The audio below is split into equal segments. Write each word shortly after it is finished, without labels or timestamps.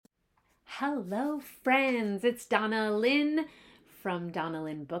Hello, friends. It's Donna Lynn from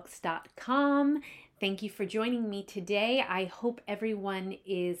DonnaLynnBooks.com. Thank you for joining me today. I hope everyone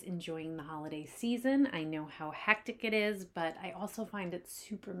is enjoying the holiday season. I know how hectic it is, but I also find it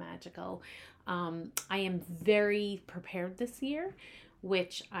super magical. I am very prepared this year,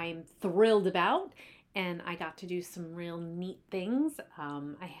 which I'm thrilled about. And I got to do some real neat things.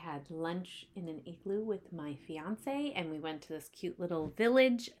 I had lunch in an igloo with my fiance, and we went to this cute little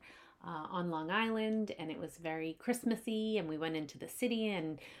village on Long Island, and it was very Christmassy. And we went into the city,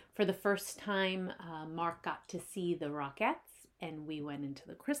 and for the first time, Mark got to see the Rockettes, and we went into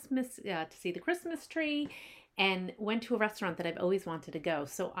the to see the Christmas tree, and went to a restaurant that I've always wanted to go.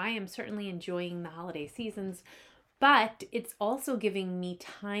 So I am certainly enjoying the holiday seasons. But it's also giving me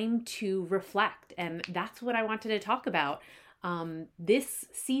time to reflect, and that's what I wanted to talk about. This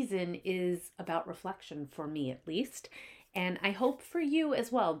season is about reflection for me, at least, and I hope for you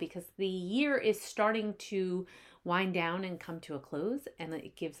as well, because the year is starting to wind down and come to a close, and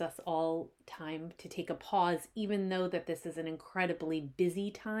it gives us all time to take a pause, even though that this is an incredibly busy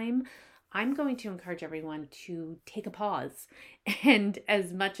time. I'm going to encourage everyone to take a pause. And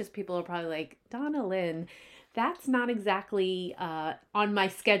as much as people are probably like, Donna Lynn, that's not exactly on my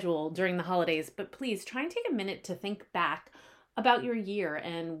schedule during the holidays, but please try and take a minute to think back about your year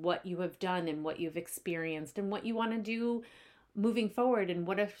and what you have done and what you've experienced and what you want to do moving forward and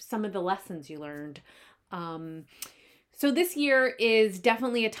what are some of the lessons you learned. So this year is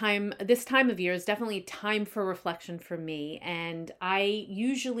definitely this time of year is definitely a time for reflection for me. And I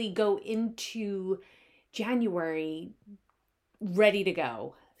usually go into January ready to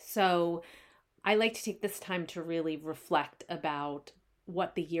go. So I like to take this time to really reflect about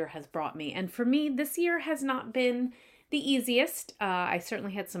what the year has brought me. And for me, this year has not been the easiest. I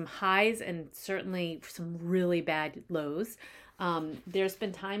certainly had some highs and certainly some really bad lows. There's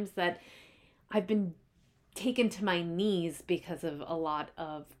been times that I've been taken to my knees because of a lot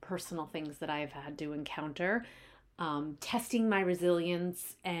of personal things that I've had to encounter, testing my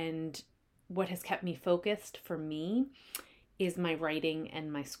resilience. And what has kept me focused for me is my writing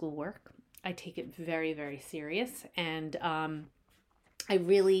and my schoolwork. I take it very, very serious. And I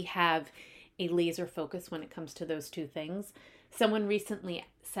really have a laser focus when it comes to those two things. Someone recently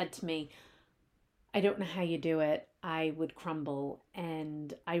said to me, I don't know how you do it. I would crumble.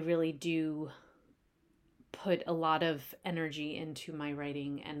 And I really do put a lot of energy into my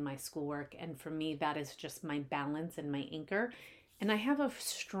writing and my schoolwork. And for me, that is just my balance and my anchor. And I have a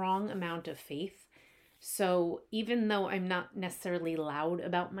strong amount of faith. So even though I'm not necessarily loud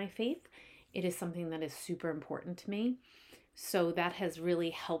about my faith, it is something that is super important to me. So that has really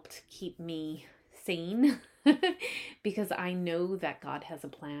helped keep me sane because I know that God has a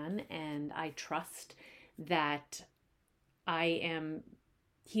plan, and I trust that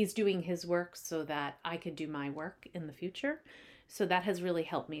He's doing His work so that I could do my work in the future. So that has really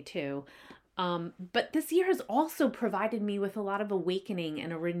helped me too. But this year has also provided me with a lot of awakening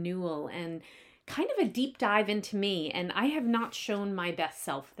and a renewal and kind of a deep dive into me. And I have not shown my best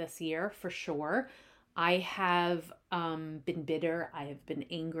self this year, for sure. I have been bitter. I have been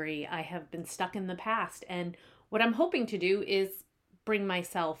angry. I have been stuck in the past. And what I'm hoping to do is bring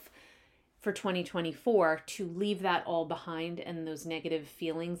myself for 2024 to leave that all behind, and those negative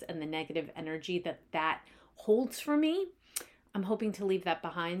feelings and the negative energy that holds for me. I'm hoping to leave that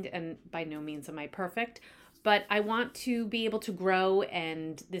behind, and by no means am I perfect, but I want to be able to grow.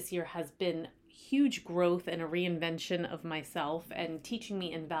 And this year has been huge growth and a reinvention of myself and teaching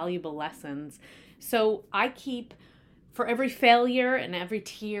me invaluable lessons. So I keep, for every failure and every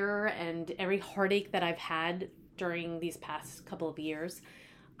tear and every heartache that I've had during these past couple of years,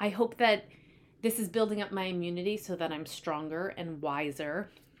 I hope that this is building up my immunity so that I'm stronger and wiser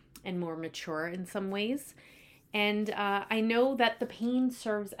and more mature in some ways. And I know that the pain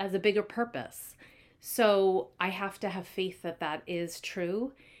serves as a bigger purpose. So I have to have faith that that is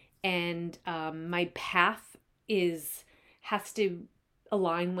true. And my path has to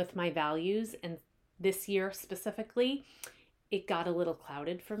align with my values. And this year specifically, it got a little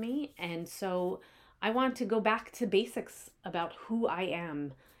clouded for me. And so I want to go back to basics about who I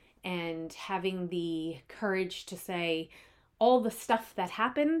am, and having the courage to say all the stuff that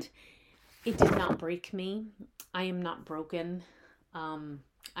happened, it did not break me. I am not broken. I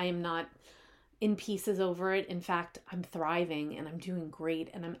am not in pieces over it. In fact, I'm thriving and I'm doing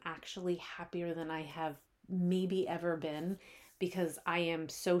great, and I'm actually happier than I have maybe ever been, because I am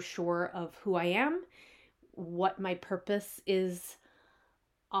so sure of who I am, what my purpose is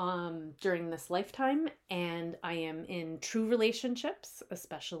during this lifetime, and I am in true relationships,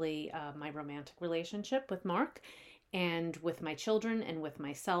 especially my romantic relationship with Mark, and with my children and with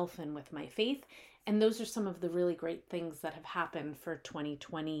myself and with my faith. And those are some of the really great things that have happened for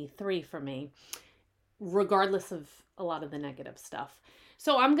 2023 for me, regardless of a lot of the negative stuff.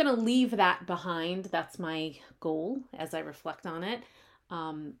 So I'm going to leave that behind. That's my goal as I reflect on it.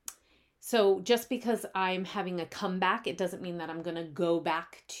 So just because I'm having a comeback, it doesn't mean that I'm going to go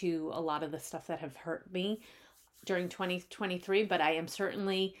back to a lot of the stuff that have hurt me during 2023, but I am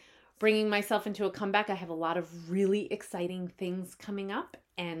certainly bringing myself into a comeback. I have a lot of really exciting things coming up,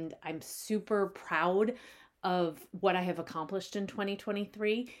 and I'm super proud of what I have accomplished in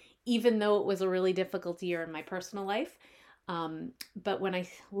 2023, even though it was a really difficult year in my personal life. But when I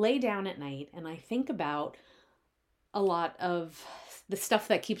lay down at night and I think about a lot of the stuff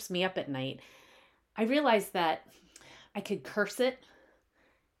that keeps me up at night, I realize that I could curse it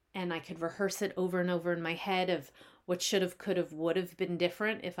and I could rehearse it over and over in my head of what should have, could have, would have been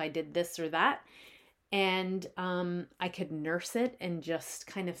different if I did this or that. And I could nurse it and just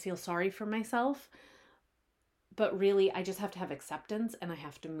kind of feel sorry for myself. But really, I just have to have acceptance and I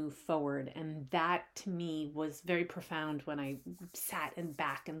have to move forward. And that to me was very profound when I sat and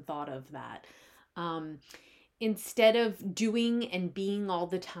back and thought of that. Instead of doing and being all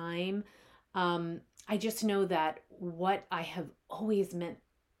the time, I just know that what I have always meant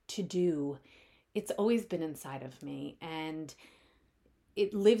to do, it's always been inside of me and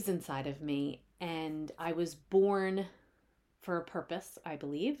it lives inside of me. And I was born for a purpose, I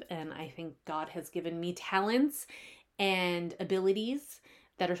believe. And I think God has given me talents and abilities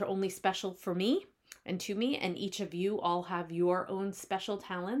that are only special for me and to me. And each of you all have your own special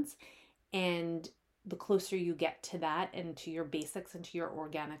talents. And the closer you get to that and to your basics and to your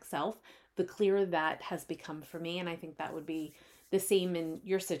organic self, the clearer that has become for me. And I think that would be the same in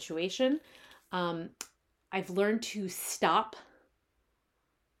your situation. I've learned to stop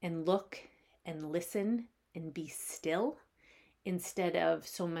and look and listen and be still instead of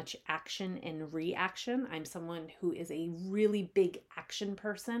so much action and reaction. I'm someone who is a really big action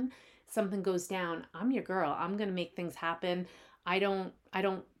person. Something goes down, I'm your girl. I'm going to make things happen. I don't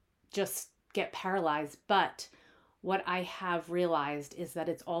just get paralyzed. But what I have realized is that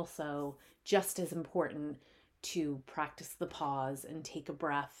it's also just as important to practice the pause and take a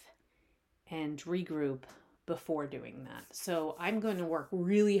breath and regroup before doing that. So I'm going to work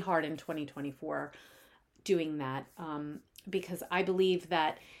really hard in 2024 doing that, because I believe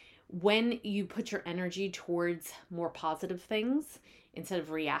that when you put your energy towards more positive things instead of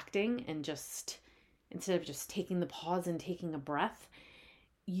reacting and instead of just taking the pause and taking a breath,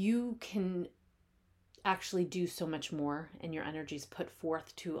 you can actually do so much more, and your energy is put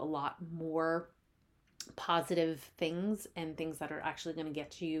forth to a lot more positive things and things that are actually going to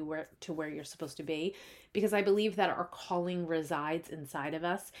get you where you're supposed to be. Because I believe that our calling resides inside of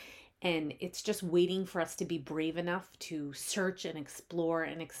us, and it's just waiting for us to be brave enough to search and explore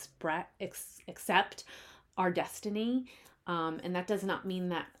and accept our destiny. And that does not mean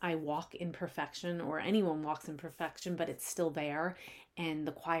that I walk in perfection or anyone walks in perfection, but it's still there. And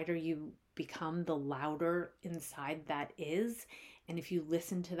the quieter you become, the louder inside that is. And if you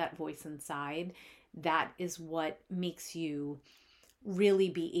listen to that voice inside, that is what makes you really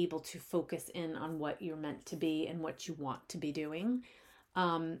be able to focus in on what you're meant to be and what you want to be doing.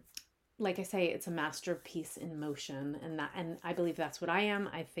 Like I say, it's a masterpiece in motion, and I believe that's what I am.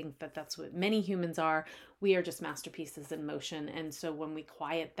 I think that that's what many humans are. We are just masterpieces in motion. And so when we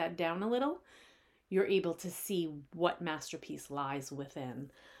quiet that down a little, you're able to see what masterpiece lies within.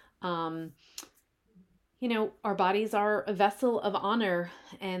 Our bodies are a vessel of honor,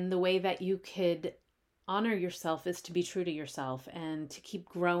 and the way that you could honor yourself is to be true to yourself and to keep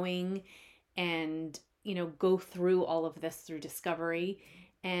growing and, go through all of this through discovery.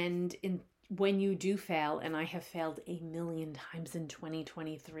 And when you do fail, and I have failed a million times in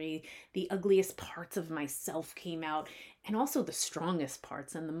 2023, the ugliest parts of myself came out, and also the strongest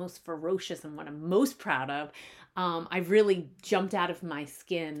parts and the most ferocious and what I'm most proud of. I've really jumped out of my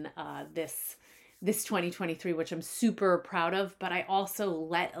skin this 2023, which I'm super proud of, but I also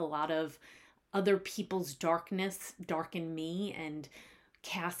let a lot of other people's darkness darken me and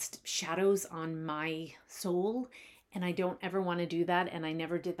cast shadows on my soul. And I don't ever want to do that. And I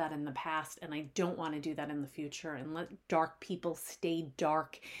never did that in the past. And I don't want to do that in the future, and let dark people stay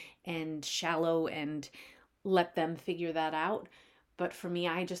dark and shallow and let them figure that out. But for me,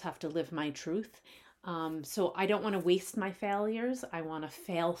 I just have to live my truth. So I don't want to waste my failures. I want to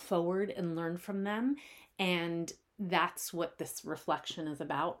fail forward and learn from them. And that's what this reflection is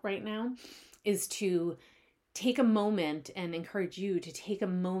about right now, is to take a moment and encourage you to take a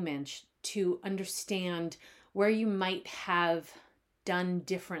moment to understand where you might have done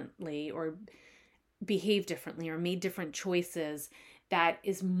differently or behave differently or made different choices that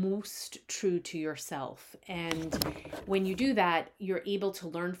is most true to yourself. And when you do that, you're able to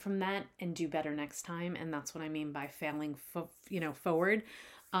learn from that and do better next time. And that's what I mean by failing, forward.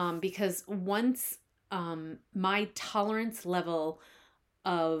 Because once my tolerance level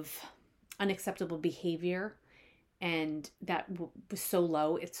of unacceptable behavior, and that was so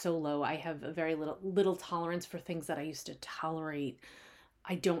low, it's so low. I have a very little tolerance for things that I used to tolerate.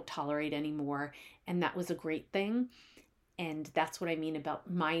 I don't tolerate anymore. And that was a great thing. And that's what I mean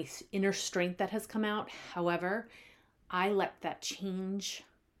about my inner strength that has come out. However, I let that change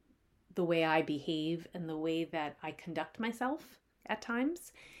the way I behave and the way that I conduct myself at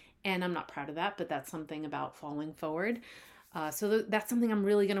times. And I'm not proud of that, but that's something about falling forward. So that's something I'm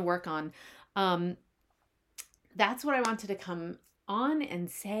really going to work on. That's what I wanted to come on and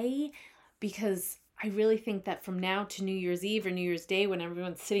say, because I really think that from now to New Year's Eve or New Year's Day, when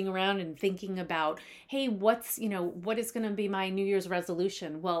everyone's sitting around and thinking about, hey, what is going to be my New Year's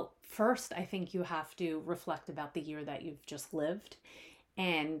resolution? Well, first, I think you have to reflect about the year that you've just lived.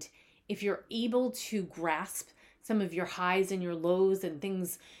 And if you're able to grasp some of your highs and your lows and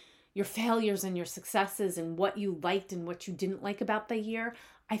things, your failures and your successes and what you liked and what you didn't like about the year,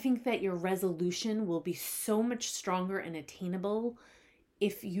 I think that your resolution will be so much stronger and attainable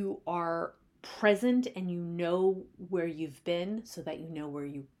if you are present and you know where you've been, so that you know where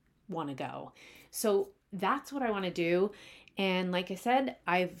you want to go. So that's what I want to do. And like I said,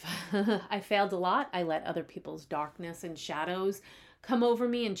 I've I failed a lot. I let other people's darkness and shadows come over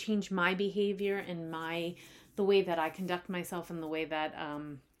me and change my behavior and the way that I conduct myself and the way that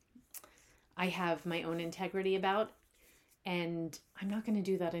I have my own integrity about. And I'm not going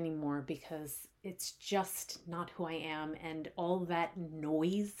to do that anymore, because it's just not who I am. And all that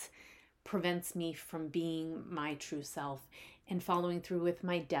noise prevents me from being my true self and following through with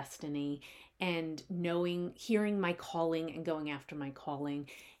my destiny and hearing my calling and going after my calling.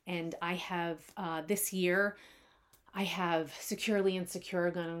 And I have, this year, I have Securely Insecure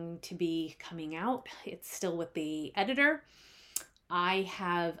going to be coming out. It's still with the editor. I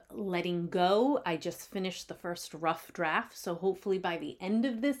have Letting Go. I just finished the first rough draft. So hopefully by the end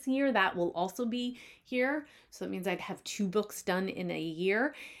of this year, that will also be here. So that means I'd have 2 books done in a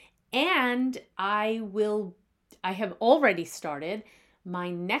year. And I have already started my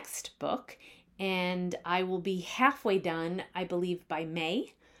next book, and I will be halfway done, I believe, by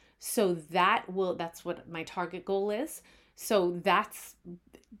May. So that's what my target goal is. So that's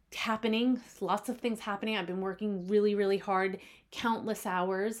happening. Lots of things happening. I've been working really, really hard, countless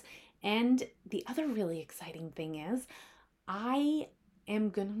hours. And the other really exciting thing is I am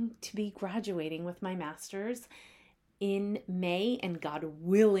going to be graduating with my master's in May, and God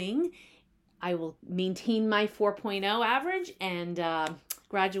willing, I will maintain my 4.0 average and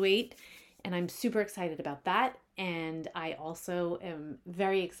graduate. And I'm super excited about that. And I also am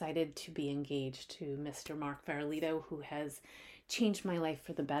very excited to be engaged to Mr. Mark Farrellito, who has changed my life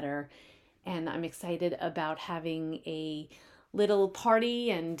for the better. And I'm excited about having a little party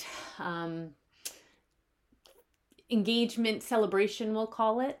and engagement celebration, we'll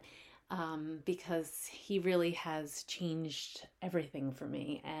call it, because he really has changed everything for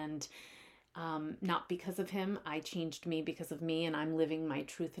me. And not because of him, I changed me because of me, and I'm living my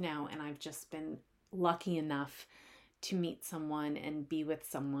truth now. And I've just been lucky enough to meet someone and be with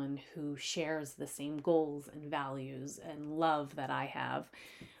someone who shares the same goals and values and love that I have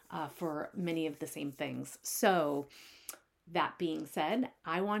for many of the same things. So that being said,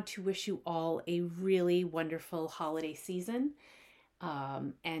 I want to wish you all a really wonderful holiday season.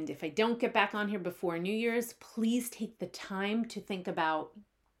 And if I don't get back on here before New Year's, please take the time to think about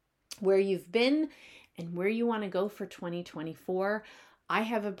where you've been and where you want to go for 2024. I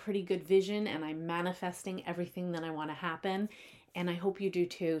have a pretty good vision, and I'm manifesting everything that I want to happen. And I hope you do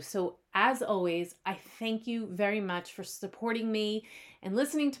too. So as always, I thank you very much for supporting me and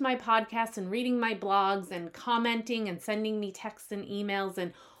listening to my podcast and reading my blogs and commenting and sending me texts and emails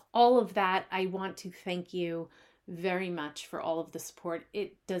and all of that. I want to thank you very much for all of the support.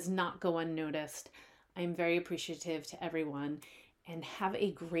 It does not go unnoticed. I'm very appreciative to everyone, and have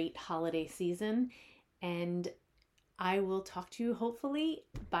a great holiday season. And I will talk to you hopefully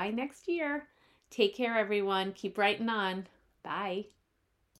by next year. Take care, everyone. Keep writing on. Bye.